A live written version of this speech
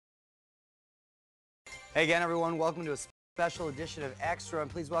Hey again, everyone. Welcome to a special edition of Extra.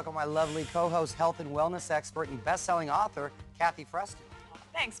 And please welcome my lovely co-host, health and wellness expert and best-selling author, Kathy Freston.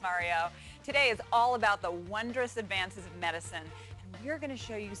 Thanks, Mario. Today is all about the wondrous advances of medicine. And we're going to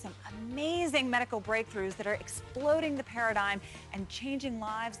show you some amazing medical breakthroughs that are exploding the paradigm and changing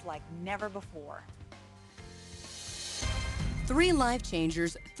lives like never before. 3 life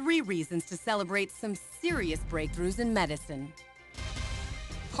changers, 3 reasons to celebrate some serious breakthroughs in medicine.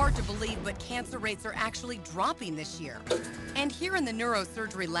 Hard to believe, but cancer rates are actually dropping this year. And here in the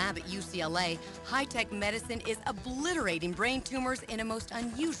neurosurgery lab at UCLA, high-tech medicine is obliterating brain tumors in a most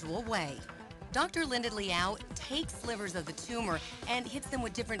unusual way. Dr. Liau takes slivers of the tumor and hits them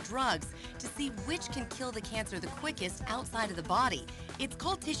with different drugs to see which can kill the cancer the quickest outside of the body. It's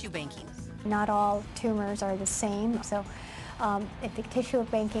called tissue banking. Not all tumors are the same, so if the tissue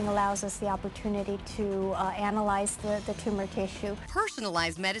banking allows us the opportunity to analyze the tumor tissue.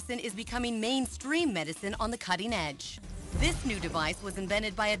 Personalized medicine is becoming mainstream medicine on the cutting edge. This new device was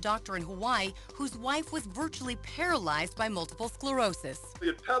invented by a doctor in Hawaii whose wife was virtually paralyzed by multiple sclerosis.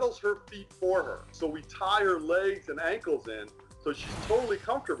 It pedals her feet for her, so we tie her legs and ankles in so she's totally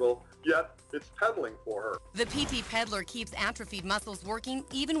comfortable, yet it's pedaling for her. The PT peddler keeps atrophied muscles working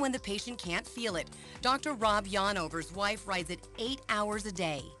even when the patient can't feel it. Dr. Rob Yonover's wife rides it 8 hours a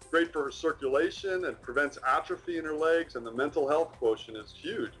day. Great for her circulation and prevents atrophy in her legs, and the mental health quotient is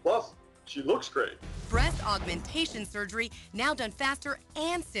huge. Plus, she looks great. Breast augmentation surgery now done faster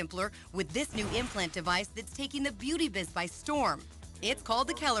and simpler with this new implant device that's taking the beauty biz by storm. It's called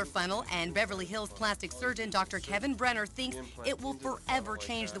the Keller funnel, and Beverly Hills plastic surgeon Dr. Kevin Brenner thinks it will forever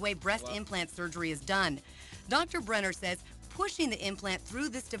change the way breast implant surgery is done. Dr. Brenner says pushing the implant through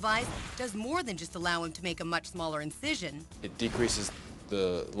this device does more than just allow him to make a much smaller incision. It decreases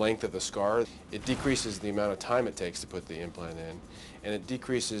the length of the scar, it decreases the amount of time it takes to put the implant in, and it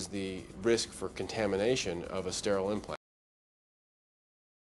decreases the risk for contamination of a sterile implant.